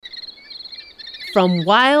From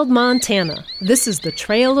Wild, Montana, this is the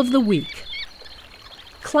Trail of the Week.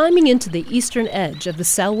 Climbing into the eastern edge of the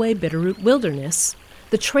Selway Bitterroot Wilderness,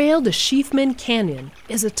 the trail to Schiefman Canyon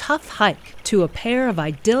is a tough hike to a pair of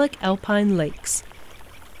idyllic alpine lakes.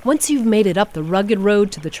 Once you've made it up the rugged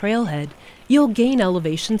road to the trailhead, you'll gain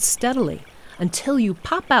elevation steadily until you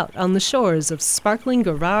pop out on the shores of sparkling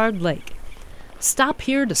Garrard Lake. Stop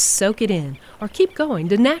here to soak it in, or keep going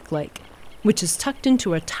to Knack Lake, which is tucked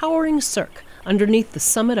into a towering cirque underneath the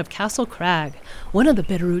summit of Castle Crag, one of the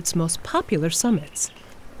Bitterroot's most popular summits.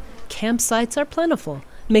 Campsites are plentiful,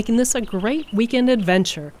 making this a great weekend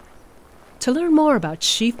adventure. To learn more about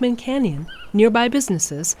Schiefman Canyon, nearby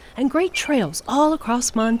businesses, and great trails all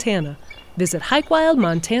across Montana, visit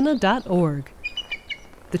hikewildmontana.org.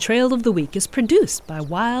 The Trail of the Week is produced by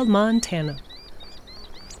Wild Montana.